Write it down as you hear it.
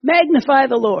Magnify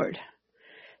the Lord.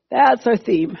 That's our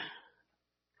theme.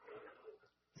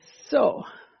 So,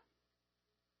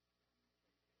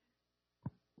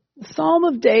 the Psalm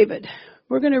of David.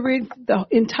 We're going to read the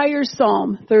entire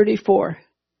Psalm 34.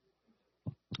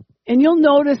 And you'll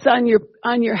notice on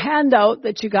your handout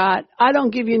that you got, I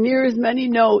don't give you near as many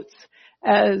notes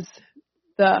as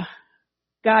the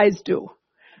guys do.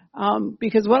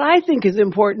 Because what I think is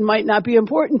important might not be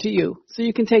important to you. So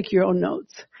you can take your own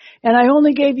notes. And I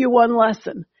only gave you one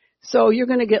lesson. So you're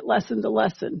going to get lesson to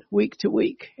lesson, week to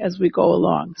week as we go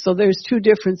along. So there's 2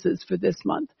 differences for this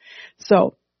month.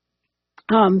 So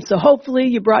hopefully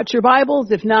you brought your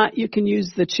Bibles. If not, you can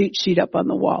use the cheat sheet up on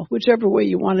the wall, whichever way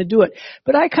you want to do it.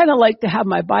 But I kind of like to have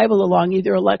my Bible along,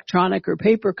 either electronic or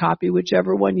paper copy,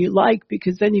 whichever one you like,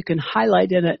 because then you can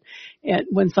highlight in it and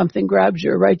when something grabs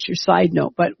you or write your side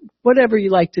note. But whatever you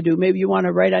like to do, maybe you want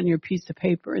to write on your piece of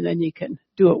paper and then you can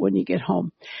do it when you get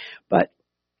home. But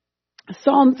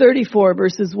Psalm 34,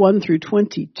 verses 1 through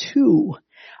 22.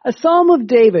 A psalm of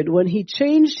David when he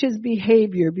changed his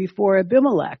behavior before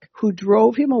Abimelech, who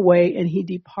drove him away and he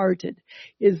departed,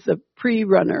 is the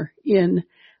pre-runner in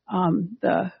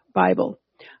the Bible.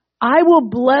 I will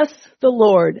bless the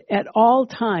Lord at all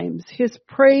times. His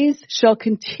praise shall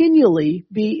continually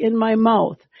be in my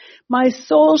mouth. My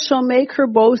soul shall make her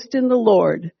boast in the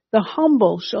Lord. The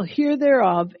humble shall hear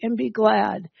thereof and be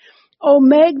glad. Oh,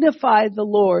 magnify the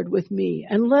Lord with me,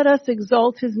 and let us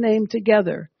exalt his name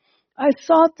together. I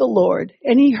sought the Lord,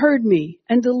 and he heard me,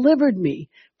 and delivered me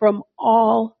from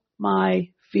all my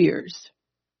fears.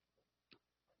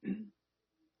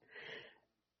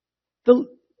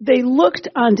 They looked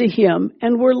unto him,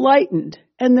 and were lightened,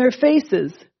 and their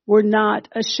faces were not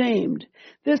ashamed.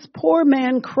 This poor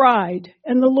man cried,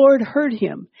 and the Lord heard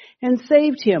him, and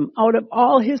saved him out of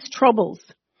all his troubles.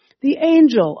 The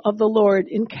angel of the Lord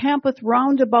encampeth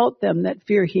round about them that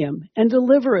fear him, and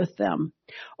delivereth them.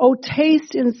 O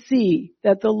taste and see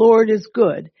that the Lord is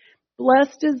good.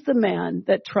 Blessed is the man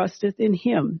that trusteth in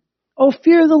him. O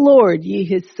fear the Lord, ye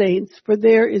his saints, for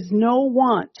there is no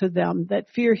want to them that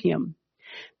fear him.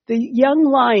 The young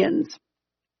lions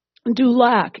do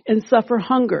lack and suffer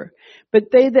hunger, but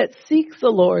they that seek the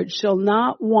Lord shall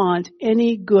not want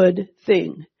any good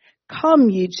thing. Come,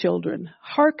 ye children,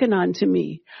 hearken unto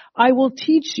me. I will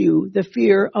teach you the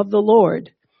fear of the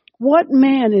Lord. What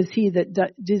man is he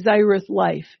that desireth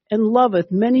life, and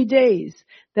loveth many days,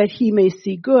 that he may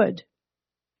see good?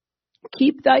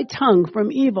 Keep thy tongue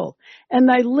from evil, and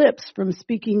thy lips from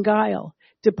speaking guile.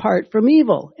 Depart from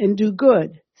evil, and do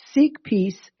good. Seek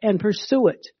peace, and pursue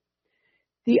it.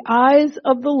 The eyes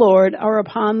of the Lord are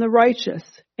upon the righteous,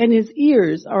 and his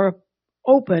ears are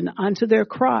open unto their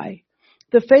cry.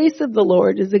 The face of the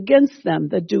Lord is against them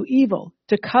that do evil,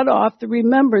 to cut off the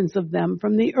remembrance of them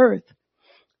from the earth.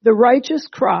 The righteous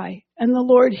cry, and the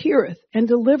Lord heareth, and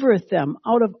delivereth them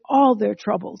out of all their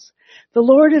troubles. The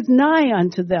Lord is nigh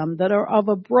unto them that are of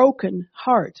a broken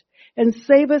heart, and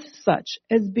saveth such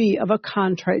as be of a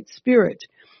contrite spirit.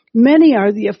 Many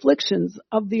are the afflictions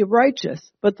of the righteous,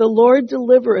 but the Lord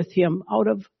delivereth him out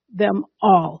of them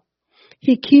all.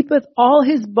 He keepeth all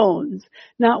his bones,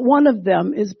 not one of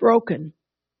them is broken.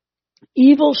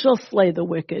 Evil shall slay the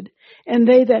wicked, and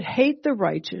they that hate the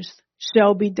righteous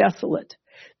shall be desolate.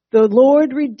 The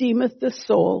Lord redeemeth the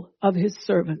soul of his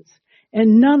servants,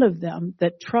 and none of them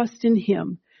that trust in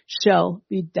him shall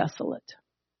be desolate.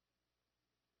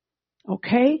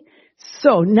 Okay?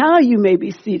 So now you may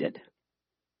be seated.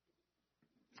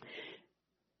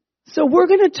 So we're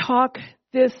going to talk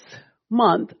this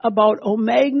month about, oh,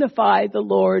 magnify the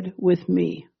Lord with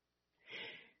me.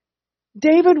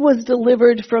 David was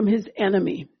delivered from his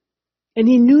enemy, and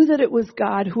he knew that it was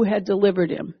God who had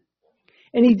delivered him.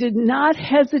 And he did not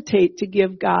hesitate to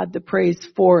give God the praise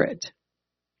for it.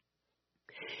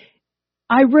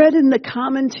 I read in the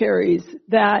commentaries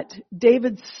that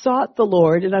David sought the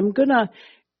Lord, and I'm going to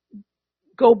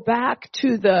go back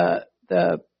to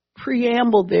the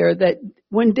preamble there, that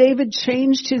when David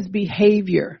changed his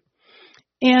behavior.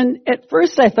 And at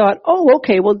first I thought, oh,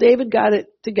 okay, well, David got it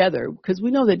together, because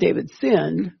we know that David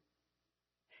sinned.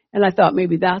 And I thought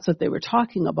maybe that's what they were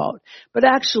talking about. But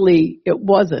actually, it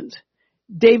wasn't.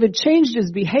 David changed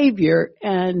his behavior,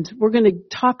 and we're going to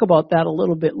talk about that a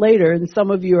little bit later. And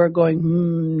some of you are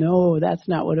going, no, that's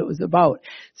not what it was about.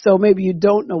 So maybe you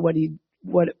don't know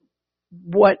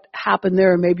what happened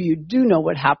there, or maybe you do know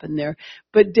what happened there.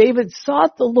 But David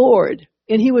sought the Lord,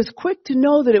 and he was quick to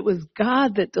know that it was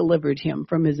God that delivered him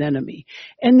from his enemy.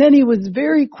 And then he was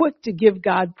very quick to give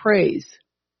God praise.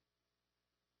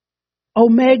 Oh,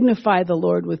 magnify the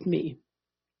Lord with me.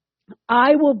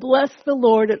 I will bless the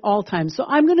Lord at all times. So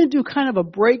I'm going to do kind of a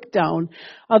breakdown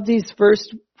of these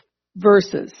first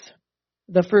verses,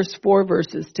 the first 4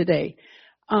 verses today.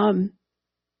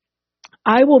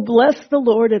 I will bless the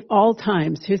Lord at all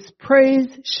times. His praise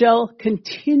shall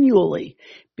continually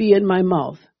be in my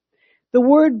mouth. The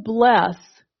word bless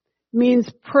means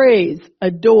praise,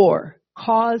 adore,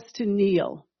 cause to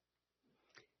kneel.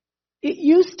 It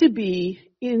used to be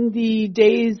in the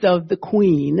days of the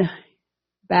Queen,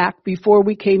 back before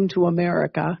we came to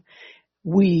America,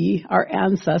 our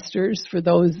ancestors, for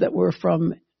those that were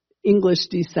from English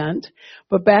descent,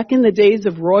 but back in the days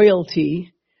of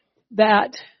royalty,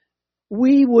 that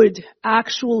we would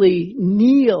actually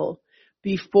kneel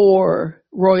before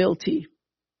royalty.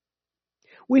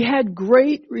 We had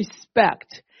great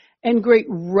respect and great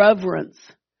reverence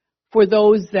for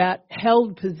those that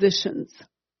held positions.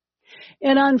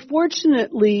 And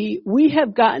unfortunately, we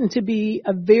have gotten to be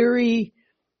a very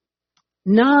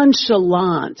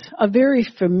nonchalant, a very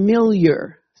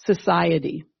familiar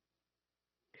society.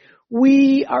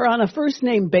 We are on a first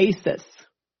name basis.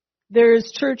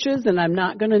 There's churches, and I'm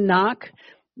not going to knock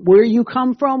where you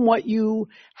come from, what you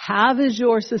have as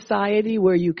your society,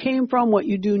 where you came from, what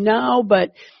you do now,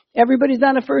 but everybody's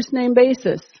on a first name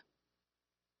basis.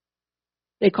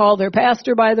 They call their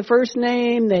pastor by the first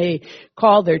name. They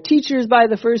call their teachers by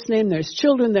the first name. There's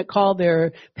children that call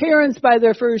their parents by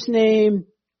their first name.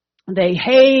 They,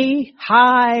 hey,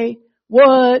 hi,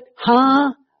 what,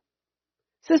 huh?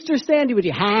 Sister Sandy, would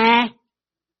you, huh?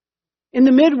 In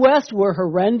the Midwest, we're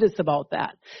horrendous about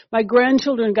that. My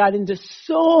grandchildren got into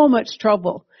so much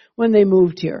trouble when they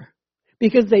moved here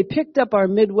because they picked up our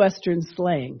Midwestern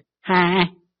slang. Huh?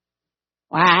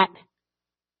 What?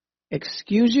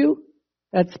 Excuse you?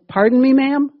 That's, pardon me,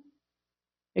 ma'am?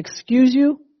 Excuse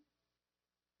you?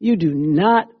 You do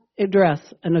not address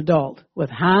an adult with,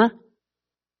 huh?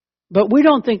 But we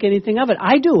don't think anything of it.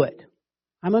 I do it.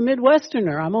 I'm a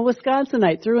Midwesterner. I'm a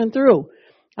Wisconsinite through and through.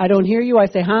 I don't hear you. I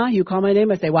say, huh? You call my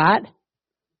name. I say, what?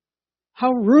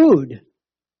 How rude.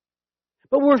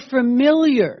 But we're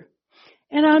familiar.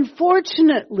 And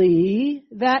unfortunately,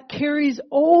 that carries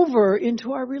over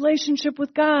into our relationship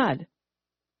with God.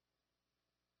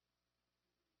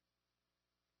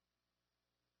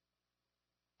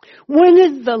 When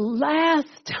is the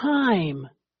last time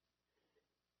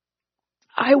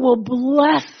I will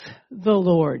bless the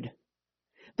Lord?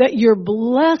 That your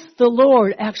bless the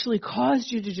Lord actually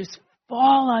caused you to just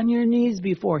fall on your knees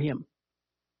before Him.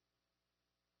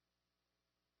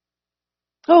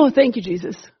 Oh, thank you,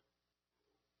 Jesus.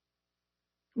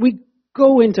 We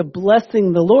go into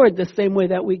blessing the Lord the same way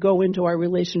that we go into our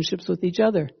relationships with each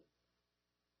other.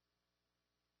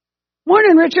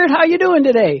 Morning, Richard. How you doing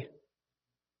today?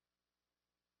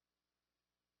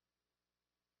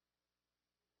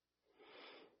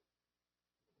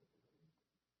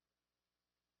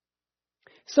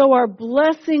 So our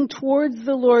blessing towards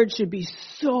the Lord should be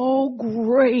so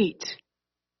great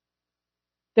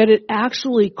that it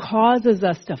actually causes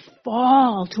us to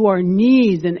fall to our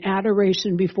knees in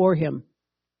adoration before Him.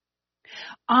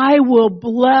 I will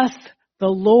bless the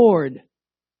Lord.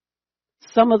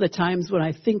 Some of the times when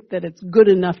I think that it's good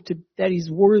enough that He's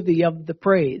worthy of the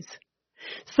praise.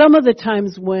 Some of the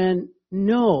times when,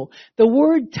 no. The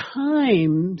word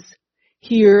times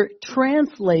here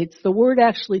the word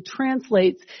actually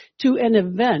translates to an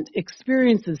event,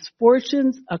 experiences,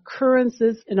 fortunes,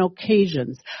 occurrences, and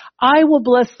occasions. I will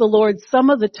bless the Lord some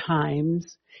of the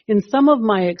times, in some of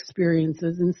my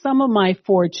experiences, in some of my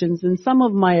fortunes, in some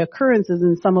of my occurrences,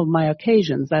 in some of my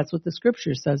occasions. That's what the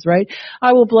scripture says, right?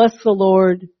 I will bless the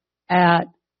Lord at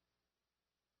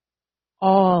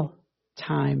all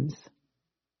times.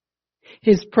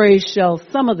 His praise shall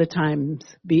some of the times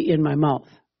be in my mouth.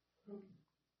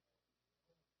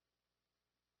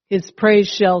 His praise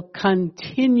shall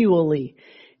continually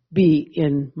be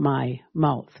in my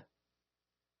mouth.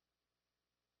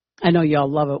 I know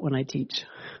y'all love it when I teach.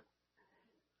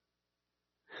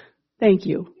 Thank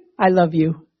you. I love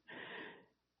you.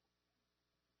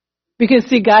 Because,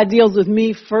 see, God deals with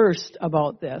me first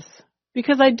about this.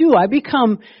 Because I do. I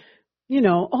become,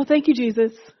 oh, thank you,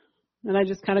 Jesus. And I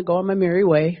just kind of go on my merry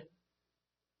way.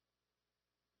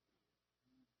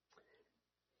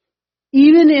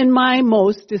 Even in my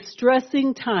most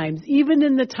distressing times, even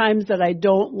in the times that I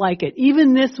don't like it,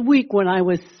 even this week when I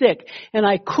was sick and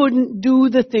I couldn't do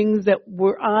the things that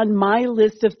were on my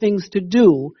list of things to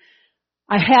do,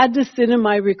 I had to sit in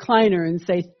my recliner and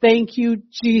say, thank you,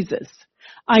 Jesus.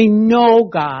 I know,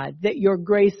 God, that your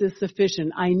grace is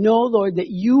sufficient. I know, Lord, that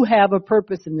you have a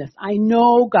purpose in this. I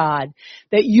know, God,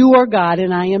 that you are God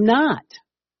and I am not.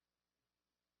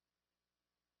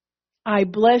 I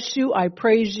bless you, I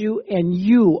praise you, and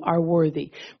you are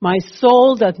worthy. My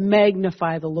soul doth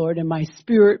magnify the Lord, and my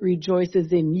spirit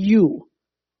rejoices in you.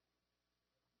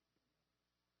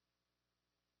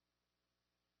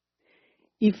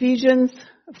 Ephesians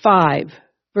 5,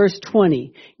 verse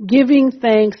 20. Giving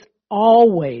thanks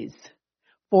always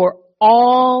for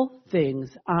all things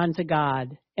unto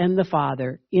God and the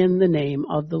Father in the name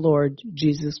of the Lord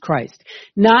Jesus Christ.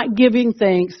 Not giving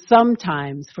thanks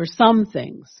sometimes for some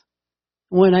things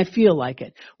when I feel like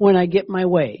it, when I get my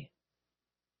way,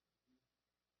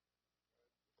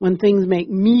 when things make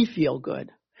me feel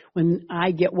good, when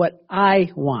I get what I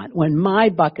want, when my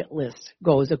bucket list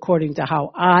goes according to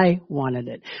how I wanted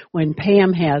it, when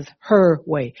Pam has her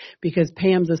way, because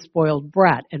Pam's a spoiled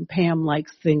brat and Pam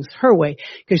likes things her way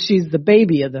because she's the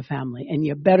baby of the family, and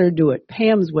you better do it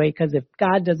Pam's way, because if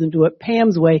God doesn't do it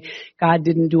Pam's way, God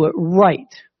didn't do it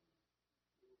right.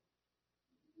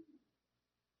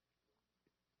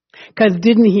 Because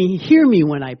didn't he hear me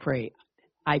when I prayed?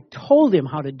 I told him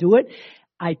how to do it.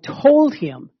 I told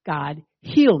him, God,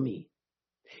 heal me.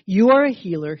 You are a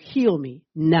healer. Heal me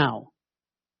now.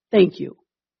 Thank you.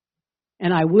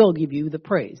 And I will give you the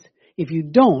praise. If you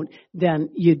don't, then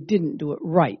you didn't do it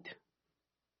right.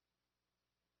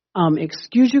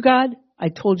 Excuse you, God? I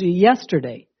told you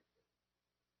yesterday.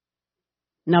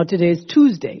 Now today's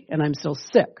Tuesday, and I'm still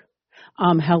sick.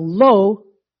 Hello?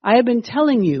 I have been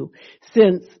telling you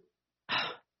since...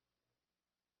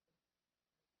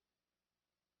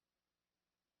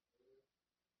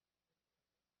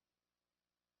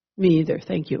 Me either.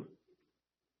 Thank you.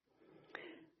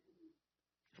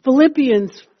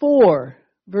 Philippians 4,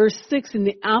 verse 6 in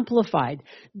the Amplified.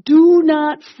 Do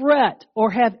not fret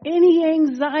or have any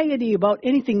anxiety about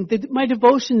anything. My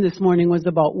devotion this morning was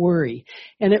about worry.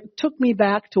 And it took me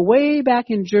back to way back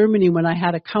in Germany when I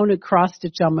had a counted cross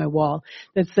stitch on my wall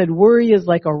that said worry is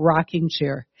like a rocking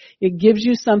chair. It gives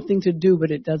you something to do,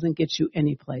 but it doesn't get you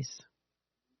any place.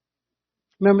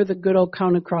 Remember the good old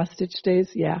counted cross stitch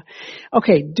days? Yeah.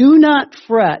 Okay, do not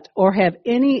fret or have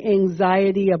any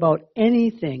anxiety about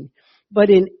anything,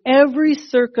 but in every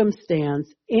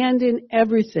circumstance and in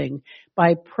everything,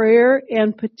 by prayer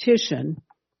and petition,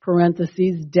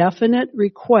 parentheses, definite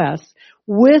requests,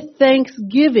 with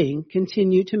thanksgiving,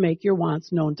 continue to make your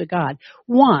wants known to God.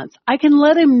 Wants. I can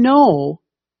let him know,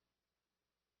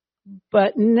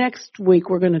 but next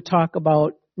week we're going to talk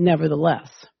about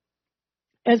nevertheless.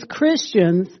 As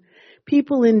Christians,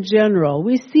 people in general,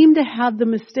 we seem to have the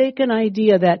mistaken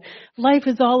idea that life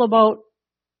is all about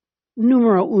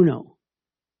numero uno.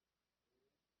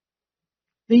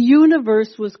 The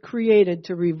universe was created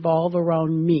to revolve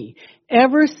around me.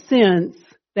 Ever since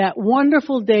that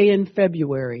wonderful day in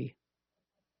February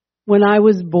when I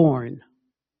was born.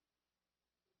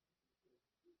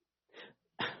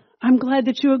 I'm glad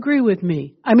that you agree with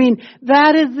me. I mean,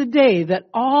 that is the day that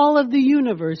all of the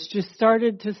universe just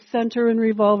started to center and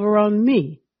revolve around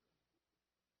me.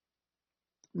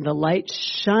 The light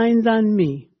shines on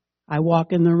me. I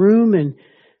walk in the room and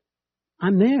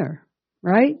I'm there,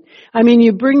 right? I mean,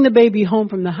 you bring the baby home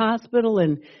from the hospital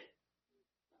and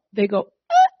they go,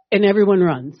 and everyone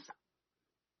runs.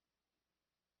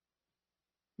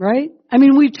 Right? I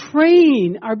mean, we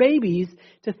train our babies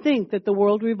to think that the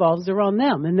world revolves around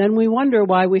them. And then we wonder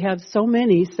why we have so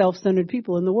many self-centered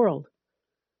people in the world.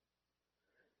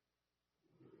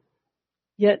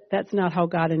 Yet that's not how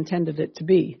God intended it to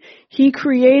be. He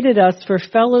created us for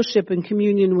fellowship and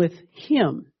communion with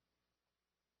Him.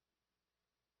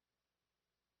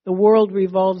 The world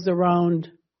revolves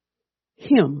around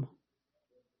Him.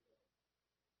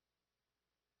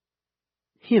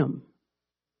 Him.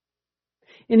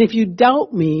 And if you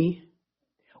doubt me,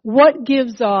 what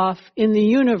gives off in the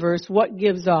universe, what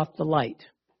gives off the light?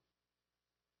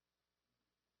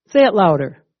 Say it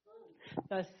louder.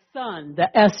 The sun, the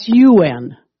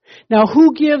S-U-N. Now,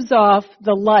 who gives off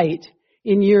the light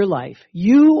in your life?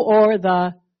 You or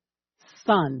the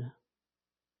sun?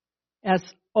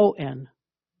 S-O-N.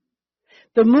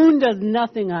 The moon does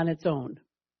nothing on its own.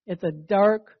 It's a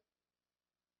dark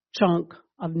chunk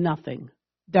of nothing.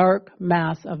 Dark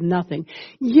mass of nothing.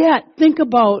 Yet, think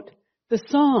about the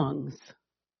songs.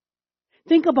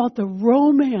 Think about the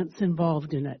romance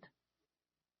involved in it.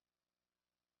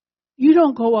 You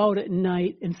don't go out at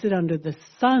night and sit under the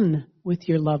sun with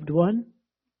your loved one.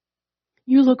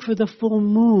 You look for the full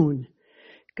moon,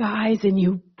 guys, and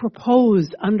you propose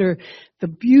under the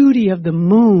beauty of the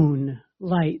moon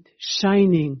light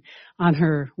shining on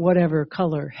her whatever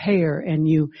color hair, and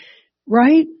you,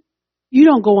 right? You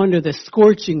don't go under the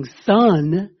scorching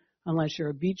sun unless you're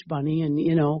a beach bunny and,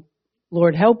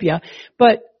 Lord help you.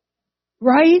 But,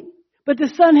 right? But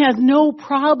the sun has no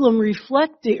problem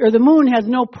reflecting, or the moon has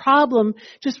no problem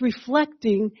just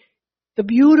reflecting the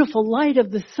beautiful light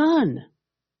of the sun.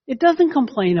 It doesn't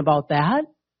complain about that.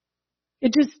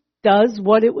 It just does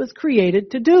what it was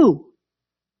created to do.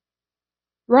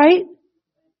 Right?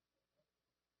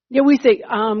 Yeah, we say,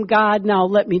 God, now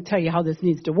let me tell you how this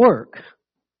needs to work.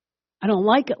 I don't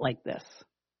like it like this.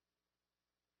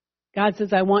 God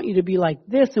says, I want you to be like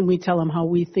this, and we tell him how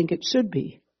we think it should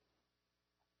be.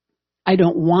 I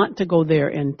don't want to go there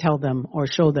and tell them or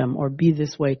show them or be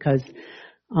this way because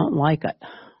I don't like it.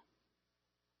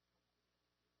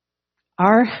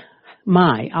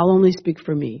 I'll only speak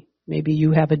for me. Maybe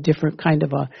you have a different kind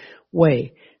of a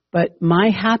way. But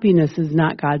my happiness is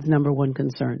not God's number one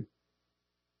concern.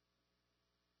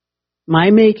 My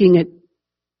making it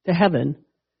to heaven,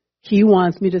 he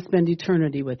wants me to spend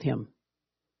eternity with him.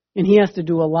 And he has to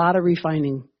do a lot of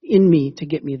refining in me to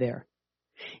get me there.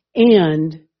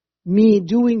 And me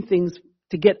doing things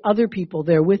to get other people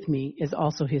there with me is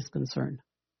also his concern.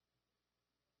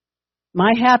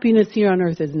 My happiness here on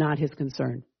earth is not his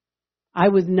concern. I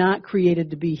was not created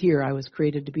to be here. I was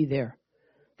created to be there.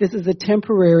 This is a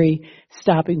temporary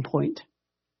stopping point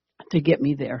to get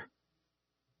me there.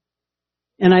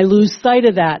 And I lose sight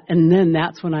of that, and then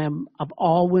that's when I am, of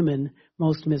all women,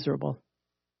 most miserable.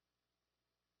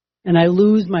 And I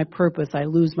lose my purpose. I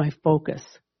lose my focus.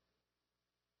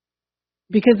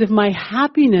 Because if my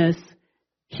happiness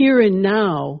here and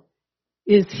now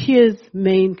is his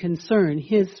main concern,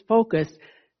 his focus,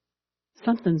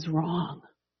 something's wrong.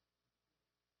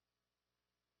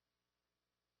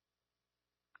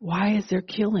 Why is there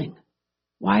killing?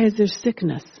 Why is there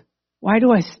sickness? Why do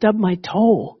I stub my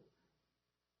toe?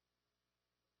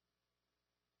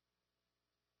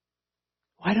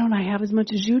 Why don't I have as much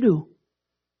as you do?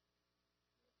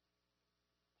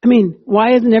 I mean,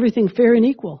 why isn't everything fair and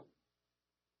equal?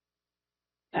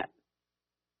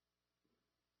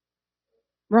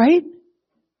 Right?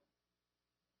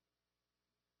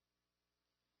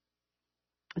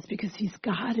 It's because he's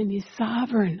God and he's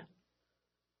sovereign.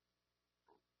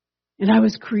 And I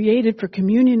was created for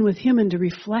communion with him and to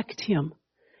reflect him.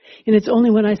 And it's only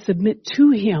when I submit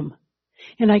to him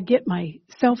and I get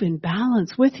myself in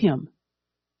balance with him.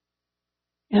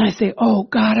 And I say, oh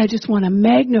God, I just want to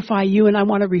magnify you and I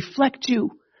want to reflect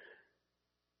you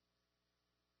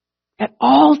at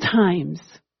all times,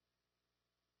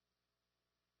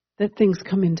 that things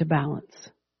come into balance.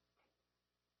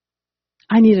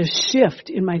 I need a shift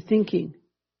in my thinking.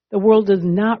 The world does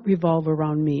not revolve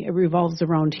around me. It revolves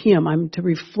around him. I'm to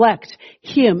reflect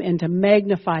him and to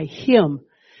magnify him.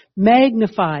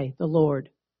 Magnify the Lord.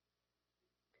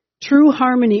 True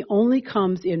harmony only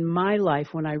comes in my life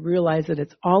when I realize that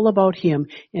it's all about him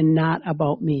and not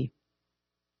about me.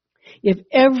 If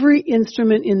every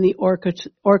instrument in the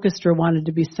orchestra wanted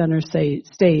to be center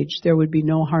stage, there would be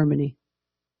no harmony.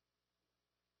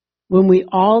 When we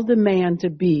all demand to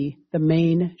be the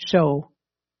main show,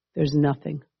 there's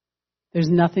nothing. There's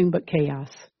nothing but chaos.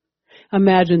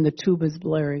 Imagine the tubas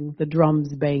blaring, the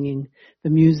drums banging, the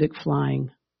music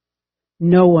flying.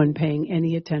 No one paying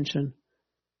any attention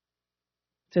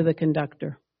to the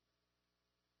conductor.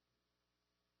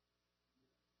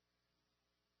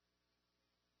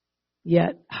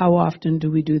 Yet, how often do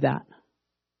we do that?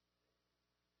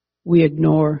 We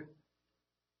ignore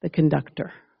the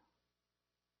conductor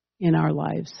in our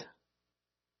lives.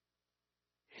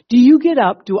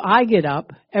 Do I get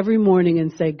up every morning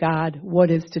and say, God, what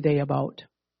is today about?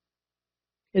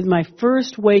 Is my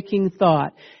first waking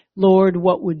thought, Lord,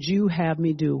 what would you have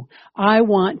me do? I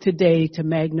want today to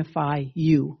magnify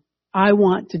you. I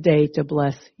want today to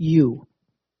bless you.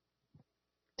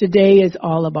 Today is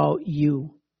all about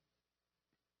you.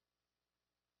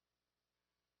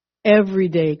 Every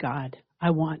day, God, I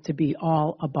want to be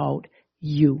all about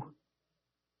you.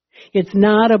 It's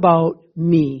not about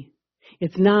me.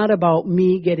 It's not about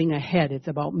me getting ahead. It's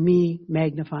about me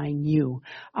magnifying you.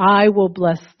 I will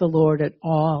bless the Lord at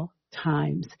all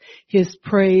times. His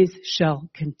praise shall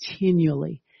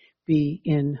continually be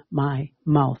in my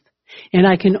mouth. And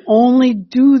I can only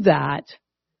do that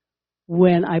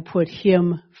when I put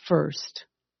him first.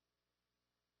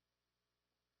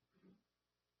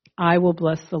 I will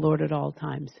bless the Lord at all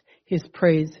times. His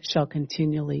praise shall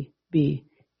continually be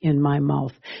in my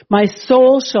mouth. My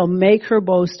soul shall make her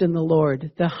boast in the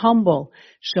Lord. The humble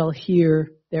shall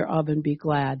hear thereof and be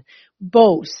glad.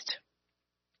 Boast.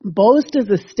 Boast is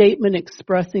a statement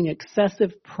expressing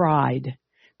excessive pride,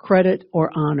 credit, or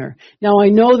honor. Now, I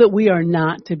know that we are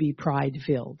not to be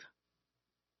pride-filled.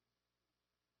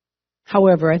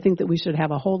 However, I think that we should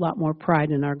have a whole lot more pride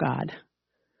in our God.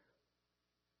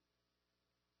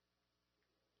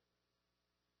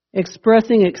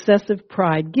 expressing excessive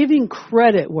pride, giving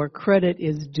credit where credit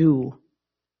is due,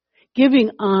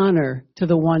 giving honor to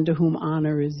the one to whom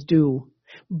honor is due,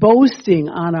 boasting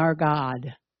on our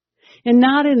God. And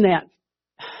not in that,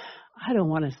 I don't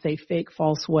want to say fake,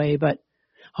 false way, but,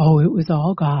 oh, it was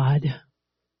all God.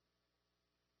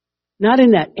 Not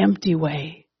in that empty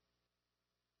way.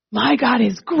 My God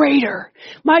is greater.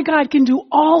 My God can do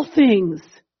all things.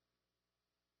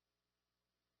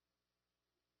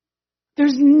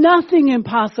 There's nothing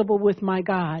impossible with my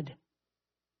God.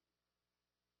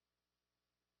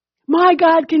 My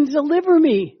God can deliver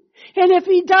me. And if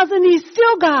He doesn't, He's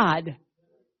still God.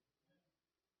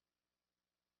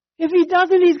 If He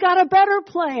doesn't, He's got a better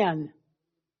plan.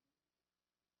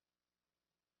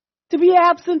 To be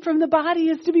absent from the body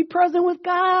is to be present with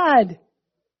God.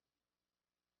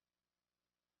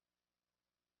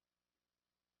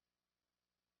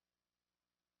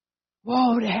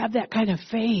 Whoa, to have that kind of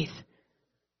faith.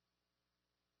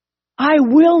 I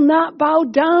will not bow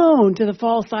down to the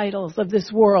false idols of this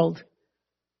world.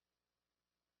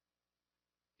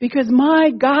 Because my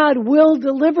God will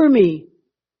deliver me.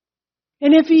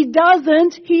 And if He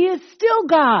doesn't, He is still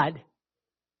God.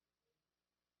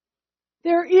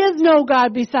 There is no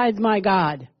God besides my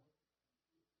God.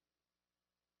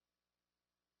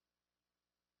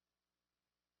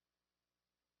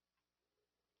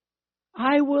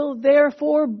 I will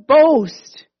therefore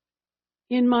boast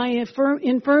in my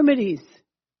infirmities.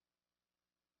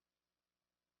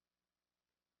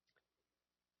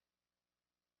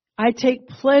 I take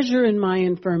pleasure in my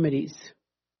infirmities.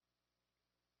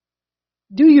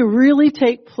 Do you really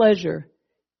take pleasure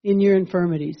in your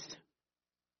infirmities?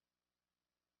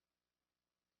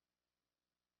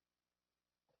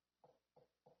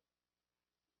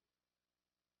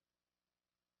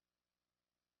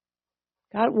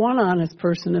 Got one honest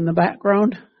person in the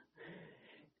background.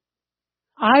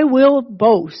 I will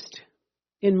boast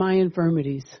in my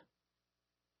infirmities.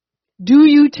 Do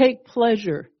you take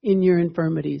pleasure in your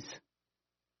infirmities?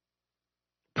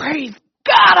 Praise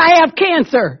God, I have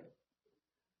cancer.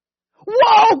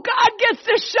 Whoa, God gets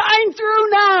to shine through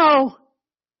now.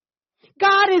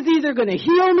 God is either going to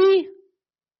heal me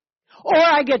or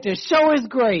I get to show His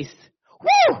grace.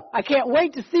 Woo! I can't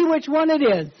wait to see which one it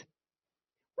is.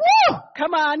 Woo!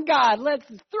 Come on, God, let's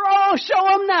show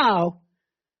Him now.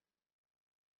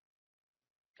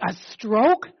 A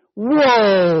stroke?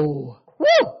 Whoa!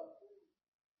 Woo!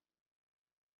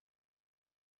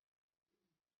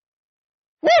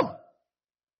 Woo!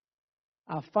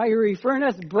 A fiery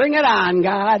furnace, bring it on,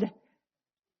 God.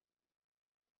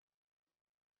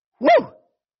 Woo!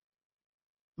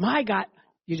 My God,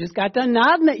 you just got done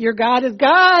nodding that your God is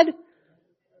God.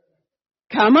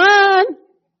 Come on.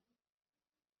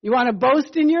 You want to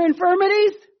boast in your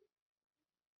infirmities?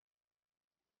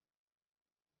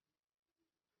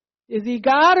 Is He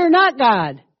God or not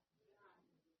God?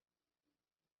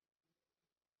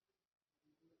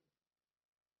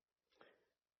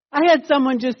 I had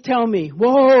someone just tell me,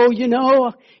 whoa,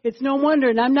 it's no wonder,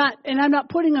 and I'm not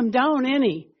putting them down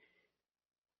any.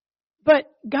 But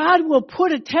God will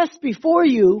put a test before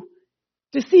you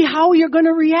to see how you're going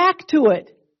to react to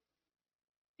it.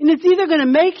 And it's either going to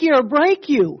make you or break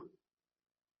you.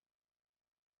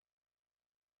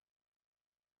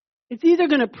 It's either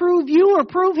going to prove you or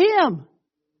prove Him.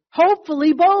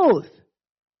 Hopefully both.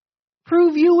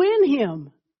 Prove you in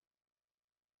Him.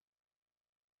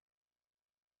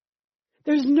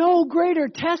 There's no greater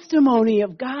testimony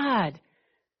of God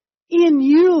in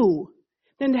you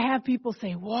than to have people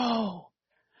say, whoa,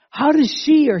 how does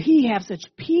she or he have such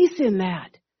peace in that?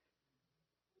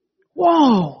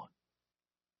 Whoa.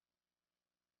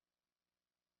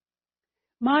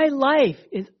 My life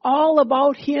is all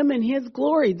about Him and His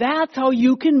glory. That's how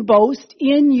you can boast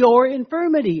in your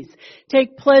infirmities.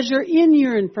 Take pleasure in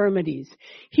your infirmities.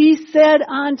 He said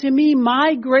unto me,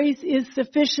 my grace is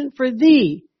sufficient for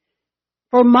thee.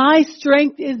 For my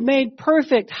strength is made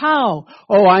perfect. How?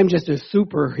 Oh, I'm just a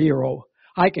superhero.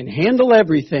 I can handle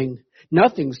everything.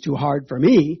 Nothing's too hard for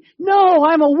me. No,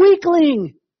 I'm a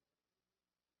weakling.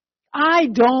 I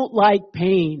don't like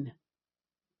pain.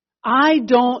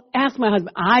 Ask my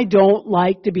husband, I don't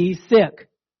like to be sick.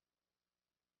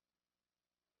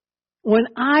 When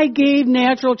I gave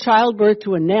natural childbirth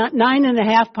to a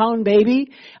 9.5 pound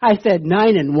baby, I said,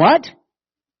 9 and what?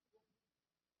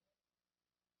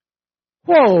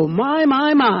 Whoa,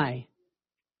 my.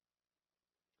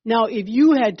 Now, if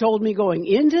you had told me going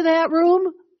into that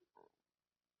room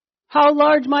how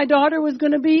large my daughter was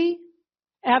going to be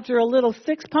after a little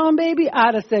 6 pound baby,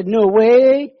 I'd have said, no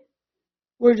way.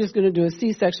 We're just going to do a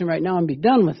C-section right now and be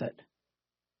done with it.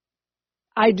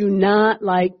 I do not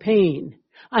like pain.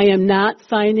 I am not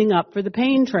signing up for the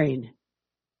pain train.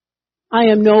 I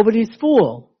am nobody's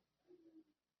fool.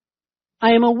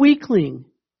 I am a weakling.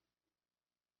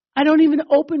 I don't even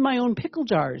open my own pickle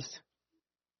jars.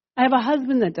 I have a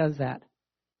husband that does that.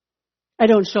 I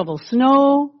don't shovel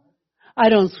snow. I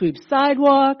don't sweep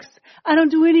sidewalks. I don't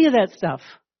do any of that stuff.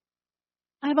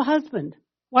 I have a husband.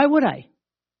 Why would I?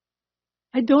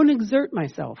 I don't exert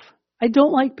myself. I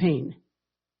don't like pain.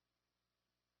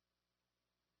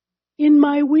 In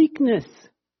my weakness,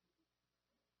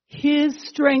 His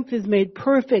strength is made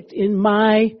perfect in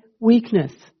my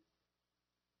weakness.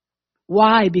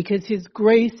 Why? Because His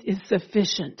grace is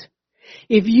sufficient.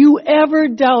 If you ever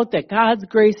doubt that God's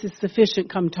grace is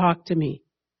sufficient, come talk to me.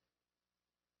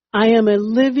 I am a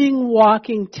living,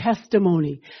 walking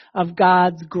testimony of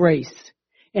God's grace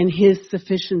and His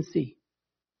sufficiency.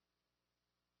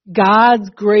 God's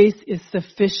grace is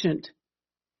sufficient,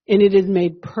 and it is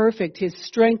made perfect. His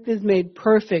strength is made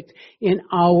perfect in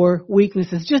our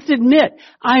weaknesses. Just admit,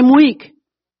 I'm weak,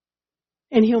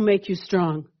 and He'll make you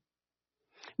strong.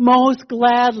 Most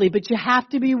gladly, but you have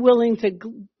to be willing to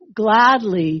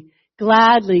gladly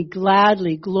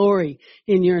glory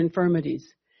in your infirmities.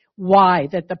 Why?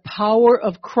 That the power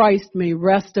of Christ may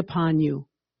rest upon you.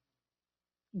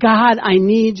 God, I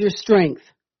need your strength.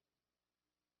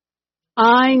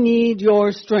 I need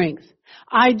your strength.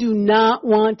 I do not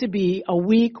want to be a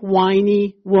weak,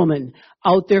 whiny woman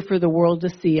out there for the world to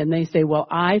see. And they say, well,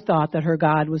 I thought that her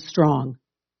God was strong.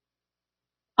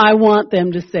 I want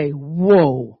them to say,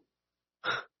 whoa.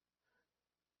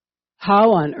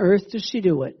 How on earth does she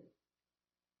do it?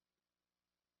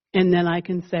 And then I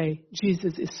can say,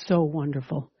 Jesus is so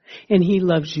wonderful. And He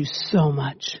loves you so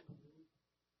much.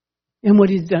 And what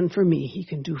He's done for me, He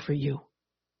can do for you.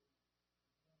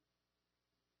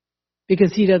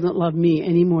 Because He doesn't love me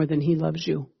any more than He loves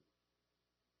you.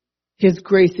 His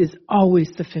grace is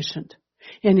always sufficient.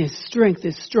 And His strength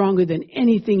is stronger than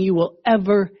anything you will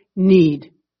ever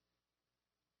need.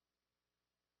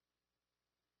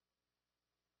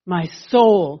 My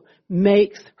soul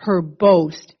makes her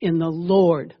boast in the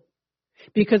Lord.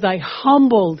 Because I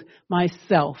humbled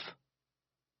myself.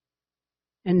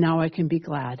 And now I can be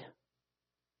glad.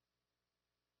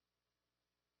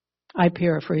 I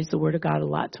paraphrase the Word of God a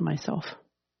lot to myself.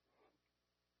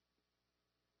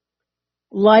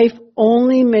 Life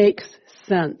only makes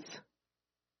sense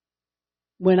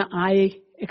when I